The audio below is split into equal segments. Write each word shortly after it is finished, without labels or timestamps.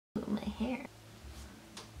hair.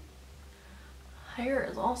 Hair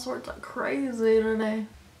is all sorts of crazy today.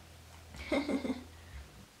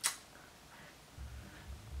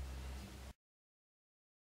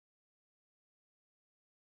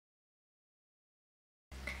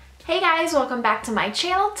 Hey guys, welcome back to my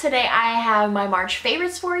channel. Today I have my March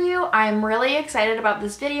favorites for you. I'm really excited about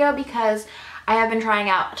this video because I have been trying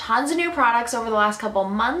out tons of new products over the last couple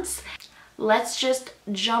months. Let's just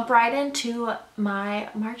jump right into my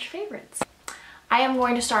March favorites. I am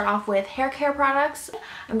going to start off with hair care products.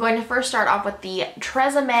 I'm going to first start off with the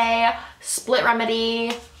Tresemme Split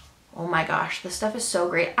Remedy. Oh my gosh, this stuff is so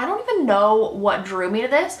great. I don't even know what drew me to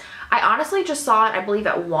this. I honestly just saw it, I believe,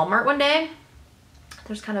 at Walmart one day.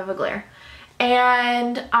 There's kind of a glare.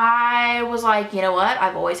 And I was like, you know what?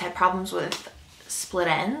 I've always had problems with split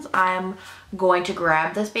ends. I'm going to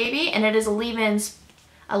grab this baby, and it is a leave-in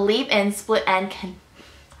split end. I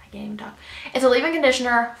can't even talk. It's a leave-in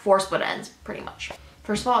conditioner for split ends, pretty much.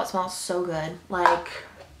 First of all, it smells so good. Like,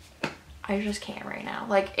 I just can't right now.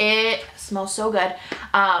 Like, it smells so good.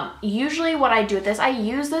 Usually what I do with this, I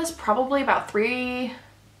use this probably about 2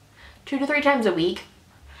 to 3 times a week.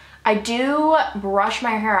 I do brush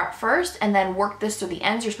my hair out first and then work this through the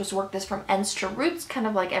ends. You're supposed to work this from ends to roots, kind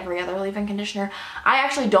of like every other leave-in conditioner. I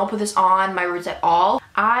actually don't put this on my roots at all.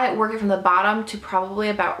 I work it from the bottom to probably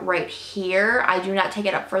about right here. I do not take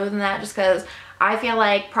it up further than that just because I feel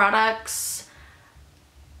like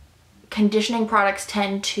conditioning products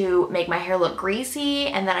tend to make my hair look greasy,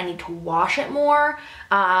 and then I need to wash it more,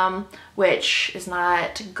 which is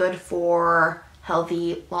not good for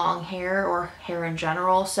healthy long hair or hair in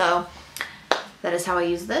general. So that is how I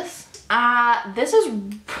use this. This is,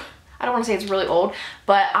 I don't want to say it's really old,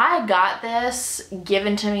 but I got this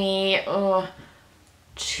given to me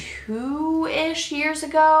 2-ish years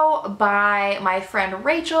ago by my friend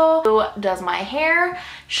Rachel, who does my hair.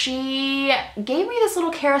 She gave me this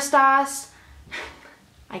little Kerastase,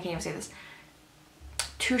 I can't even say this,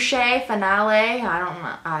 Touche Finale, I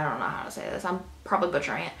don't know how to say this, I'm probably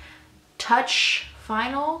butchering it. Touch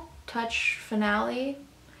Finale.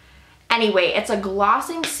 Anyway, it's a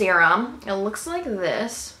glossing serum. It looks like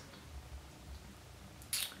this.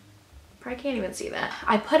 Probably can't even see that.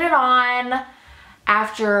 I put it on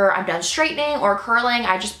after I'm done straightening or curling.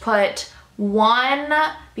 I just put one,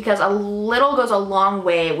 because a little goes a long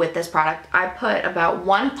way with this product. I put about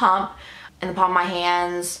 1 pump in the palm of my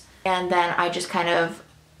hands, and then I just kind of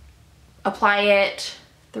apply it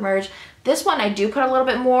through my ridge. This one I do put a little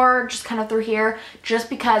bit more just kind of through here, just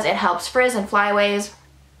because it helps frizz and flyaways,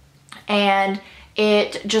 and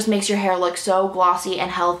it just makes your hair look so glossy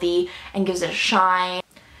and healthy and gives it a shine.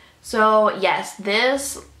 So yes,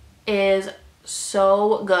 this is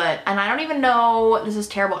so good, and I don't even know, this is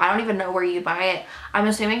terrible, I don't even know where you buy it. I'm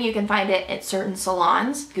assuming you can find it at certain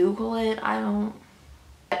salons. Google it, I don't.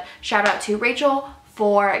 Shout out to Rachel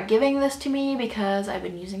for giving this to me because I've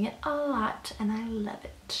been using it a lot and I love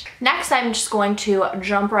it. Next, I'm just going to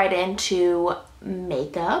jump right into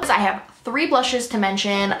makeup. I have 3 blushes to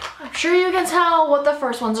mention. I'm sure you can tell what the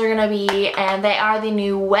first ones are gonna be, and they are the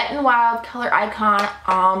new Wet n Wild Color Icon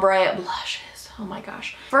Ombre blushes. Oh my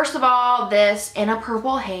gosh. First of all, this in a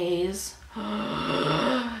purple haze.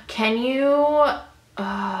 Can you,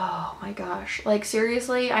 oh my gosh, like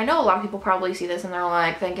seriously, I know a lot of people probably see this and they're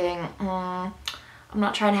like thinking, I'm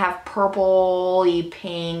not trying to have purple-y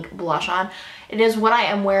pink blush on. It is what I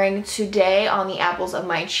am wearing today on the apples of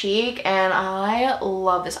my cheek, and I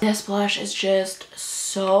love this. This blush is just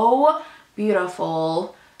so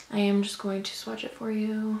beautiful. I am just going to swatch it for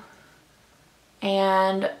you.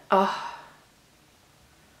 And,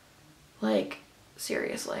 like,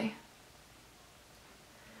 seriously.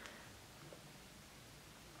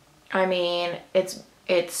 I mean, it's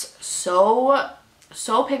so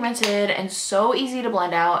pigmented and so easy to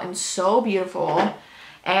blend out and so beautiful.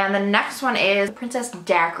 And the next one is Princess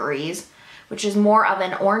Daiquiris, which is more of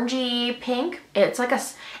an orangey pink. It's like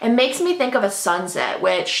it makes me think of a sunset,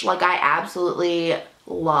 which like I absolutely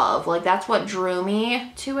love. Like that's what drew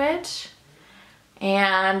me to it.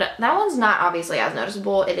 And that one's not obviously as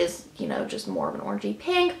noticeable. It is, you know, just more of an orangey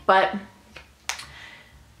pink, but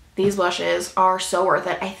these blushes are so worth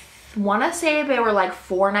it. I want to say they were like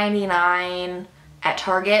 $4.99 at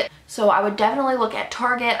Target. So I would definitely look at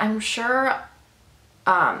Target. I'm sure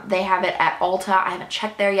they have it at Ulta. I haven't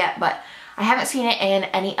checked there yet, but I haven't seen it in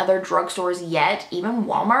any other drugstores yet, even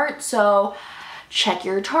Walmart. So check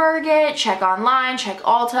your Target, check online, check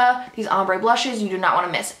Ulta. These ombre blushes you do not want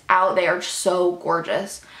to miss out. They are so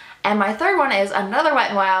gorgeous. And my third one is another Wet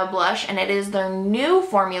n Wild blush, and it is their new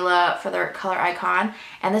formula for their color icon.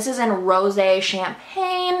 And this is in Rosé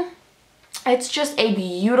Champagne. It's just a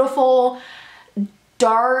beautiful,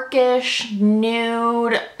 darkish,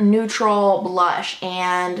 nude, neutral blush,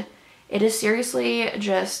 and it is seriously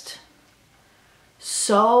just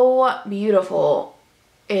so beautiful.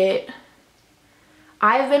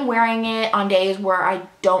 I've been wearing it on days where I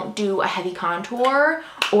don't do a heavy contour,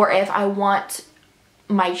 or if I want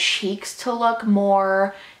my cheeks to look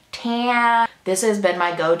more tan. This has been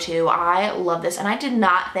my go-to. I love this, and I did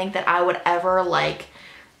not think that I would ever like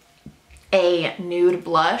a nude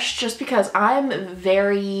blush, just because I'm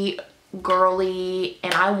very girly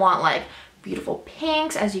and I want like beautiful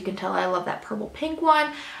pinks. As you can tell, I love that purple pink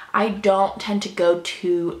one. I don't tend to go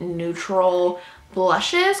to neutral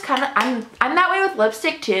blushes. Kind of, I'm that way with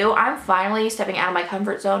lipstick too. I'm finally stepping out of my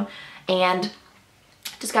comfort zone and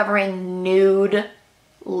discovering nude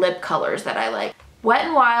lip colors that I like. Wet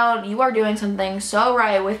n Wild, you are doing something so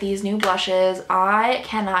right with these new blushes. I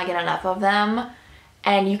cannot get enough of them,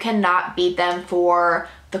 and you cannot beat them for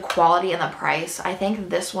the quality and the price. I think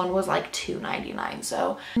this one was like $2.99.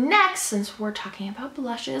 So next, since we're talking about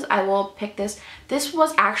blushes, I will pick this. This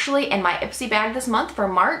was actually in my Ipsy bag this month for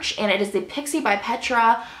March, and it is the Pixie by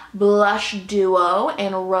Petra Blush Duo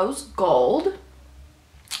in Rose Gold.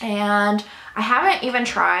 And I haven't even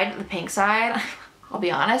tried the pink side, I'll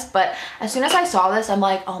be honest, but as soon as I saw this, I'm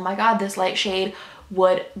like, oh my god, this light shade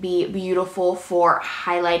would be beautiful for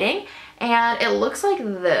highlighting. And it looks like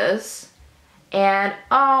this, and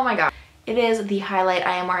oh my god, it is the highlight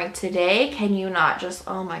I am wearing today. Can you not just,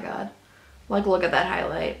 oh my god, like look at that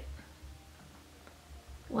highlight.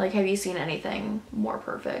 Like, have you seen anything more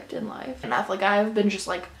perfect in life? Enough, like I've been just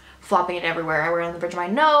like flopping it everywhere. I wear it on the bridge of my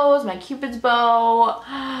nose, my cupid's bow,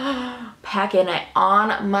 packing it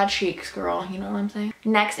on my cheeks, girl, you know what I'm saying?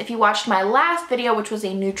 Next, if you watched my last video, which was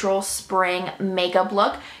a neutral spring makeup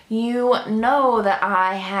look, you know that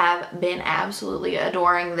I have been absolutely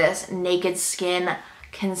adoring this Naked Skin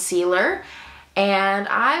concealer, and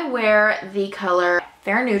I wear the color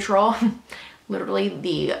Fair Neutral, literally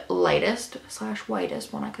the lightest /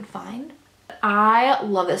 whitest one I could find. I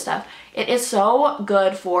love this stuff. It is so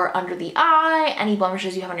good for under the eye, any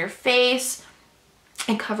blemishes you have on your face.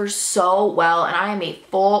 It covers so well, and I am a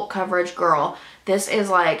full coverage girl. This is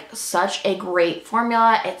like such a great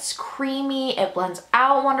formula. It's creamy, it blends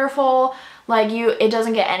out wonderful. Like it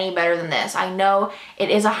doesn't get any better than this. I know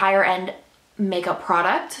it is a higher end makeup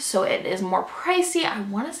product, so it is more pricey. I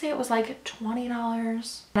want to say it was like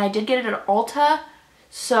 $20, and I did get it at Ulta.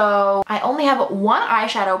 So I only have one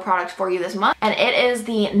eyeshadow product for you this month, and it is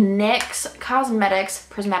the NYX Cosmetics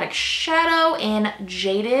Prismatic Shadow in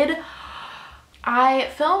Jaded. I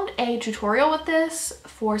filmed a tutorial with this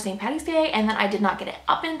for St. Patty's Day, and then I did not get it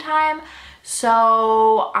up in time,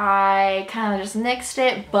 so I kind of just nixed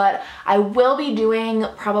it, but I will be doing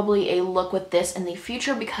probably a look with this in the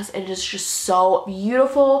future because it is just so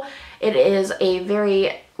beautiful. It is a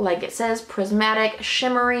very, like it says, prismatic,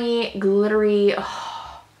 shimmery, glittery. Oh,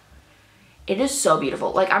 it is so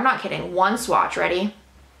beautiful. Like, I'm not kidding. One swatch, ready?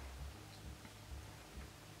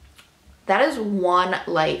 That is one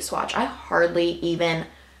light swatch. I hardly even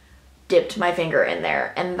dipped my finger in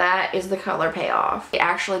there, and that is the color payoff.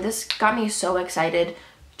 Actually, this got me so excited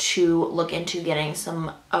to look into getting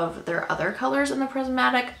some of their other colors in the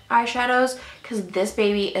prismatic eyeshadows, because this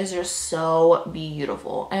baby is just so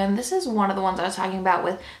beautiful. And this is one of the ones I was talking about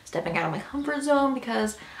with stepping out of my comfort zone,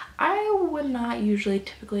 because I would not usually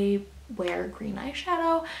typically wear green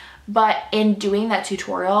eyeshadow, but in doing that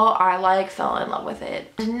tutorial, I like fell in love with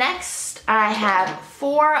it. Next, I have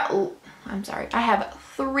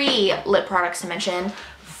three lip products to mention.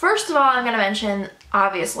 First of all, I'm gonna mention,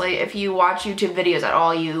 obviously, if you watch YouTube videos at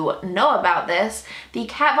all, you know about this, the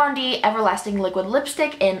Kat Von D Everlasting Liquid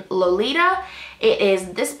Lipstick in Lolita. It is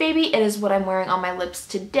this baby. It is what I'm wearing on my lips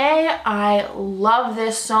today. I love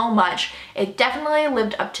this so much. It definitely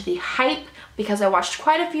lived up to the hype, because I watched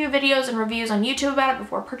quite a few videos and reviews on YouTube about it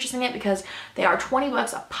before purchasing it, because they are 20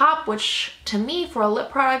 bucks a pop, which to me for a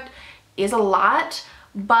lip product is a lot.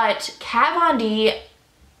 But Kat Von D,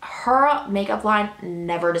 her makeup line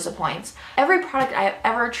never disappoints. Every product I have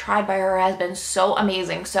ever tried by her has been so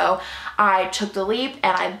amazing. So I took the leap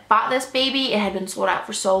and I bought this baby. It had been sold out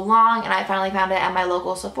for so long, and I finally found it at my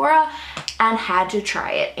local Sephora and had to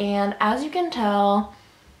try it. And as you can tell,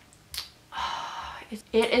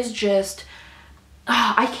 it is just,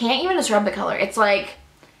 I can't even describe the color. It's like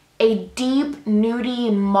a deep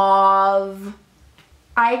nudie mauve.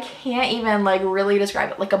 I can't even like really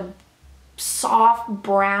describe it. Like a soft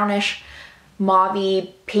brownish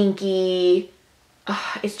mauvey pinky.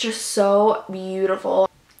 It's just so beautiful.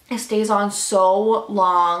 It stays on so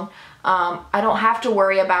long. I don't have to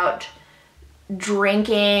worry about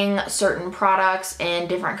drinking certain products in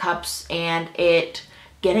different cups and it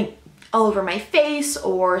getting all over my face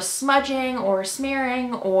or smudging or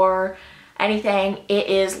smearing or anything. It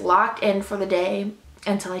is locked in for the day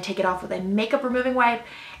until I take it off with a makeup removing wipe,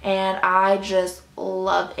 and I just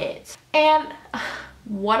love it. And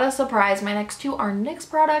what a surprise, my next two are NYX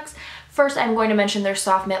products. First, I'm going to mention their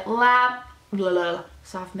Soft Matte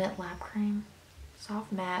Lip Cream.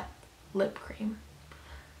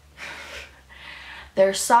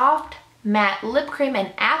 Their Soft Matte Lip Cream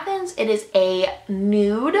in Athens. It is a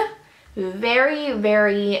nude, very,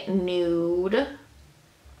 very nude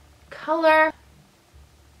color.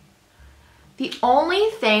 The only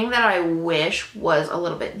thing that I wish was a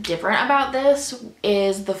little bit different about this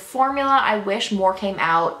is the formula. I wish more came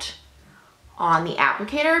out on the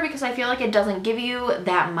applicator because I feel like it doesn't give you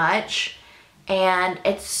that much, and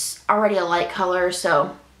it's already a light color,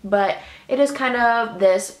 so, but it is kind of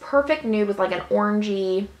this perfect nude with like an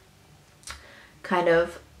orangey kind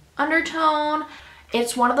of undertone.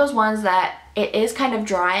 It's one of those ones that it is kind of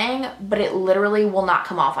drying, but it literally will not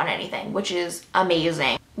come off on anything, which is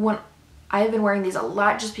amazing. When I've been wearing these a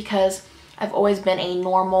lot just because I've always been a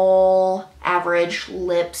normal, average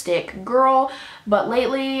lipstick girl, but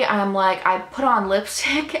lately I'm like, I put on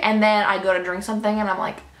lipstick and then I go to drink something and I'm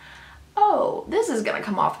like, oh, this is gonna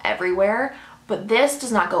come off everywhere. But this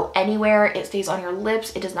does not go anywhere. It stays on your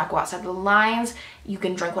lips. It does not go outside of the lines. You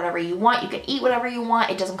can drink whatever you want. You can eat whatever you want.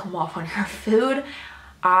 It doesn't come off on your food.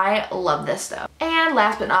 I love this though. And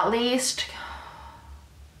last but not least,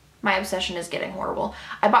 my obsession is getting horrible.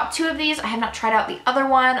 I bought two of these. I have not tried out the other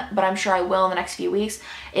one, but I'm sure I will in the next few weeks.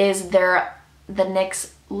 Is the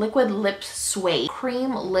NYX Liquid Lip Suede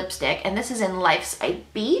Cream Lipstick, and this is in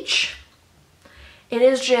Lifeside Beach. It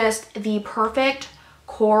is just the perfect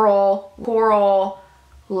coral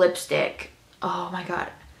lipstick. Oh my god.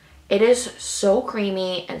 It is so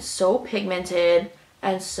creamy and so pigmented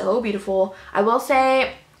and so beautiful. I will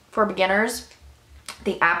say, for beginners,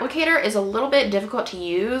 the applicator is a little bit difficult to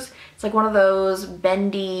use. It's like one of those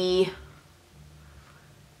bendy,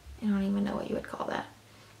 I don't even know what you would call that.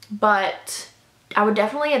 But I would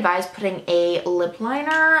definitely advise putting a lip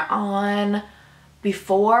liner on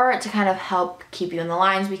before to kind of help keep you in the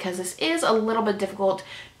lines, because this is a little bit difficult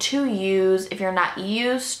to use if you're not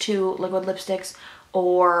used to liquid lipsticks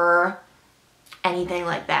or anything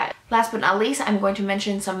like that. Last but not least, I'm going to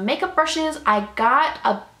mention some makeup brushes. I got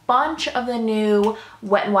a bunch of the new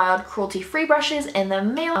Wet n Wild cruelty-free brushes in the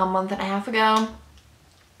mail a month and a half ago,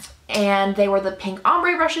 and they were the pink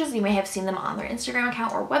ombre brushes. You may have seen them on their Instagram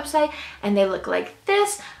account or website, and they look like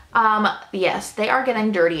this. Yes, they are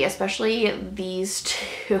getting dirty, especially these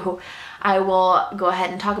two. I will go ahead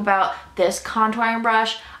and talk about this contouring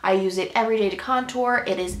brush. I use it every day to contour.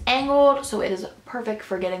 It is angled, so it is perfect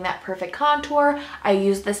for getting that perfect contour. I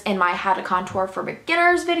use this in my How to Contour for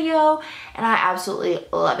Beginners video, and I absolutely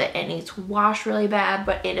love it. It needs to wash really bad,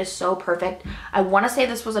 but it is so perfect. I want to say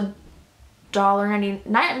this was $1.90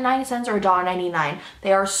 or $1.99.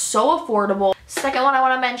 They are so affordable. Second one I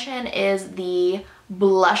want to mention is the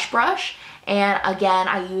blush brush, and again,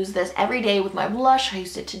 I use this every day with my blush. I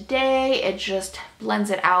used it today. It just blends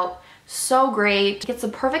it out so great. It gets the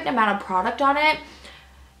perfect amount of product on it,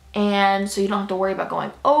 and so you don't have to worry about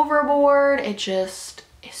going overboard. It just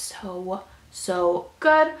is so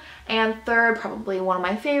good. And third, probably one of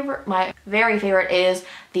my favorite, my very favorite, is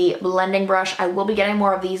the blending brush. I will be getting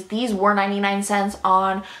more of these. These were 99 cents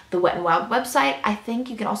on the Wet n Wild website. I think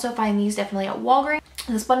you can also find these definitely at Walgreens.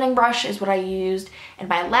 This blending brush is what I used in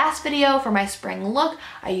my last video for my spring look.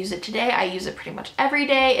 I use it today. I use it pretty much every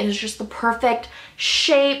day. It is just the perfect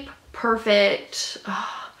shape, perfect.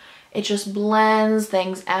 It just blends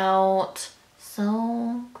things out.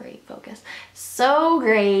 So great, focus. So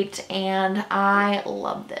great, and I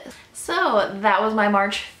love this. So that was my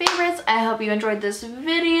March favorites. I hope you enjoyed this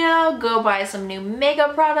video. Go buy some new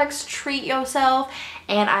makeup products, treat yourself,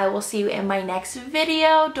 and I will see you in my next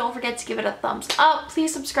video. Don't forget to give it a thumbs up.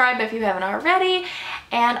 Please subscribe if you haven't already,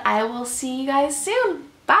 and I will see you guys soon.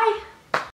 Bye!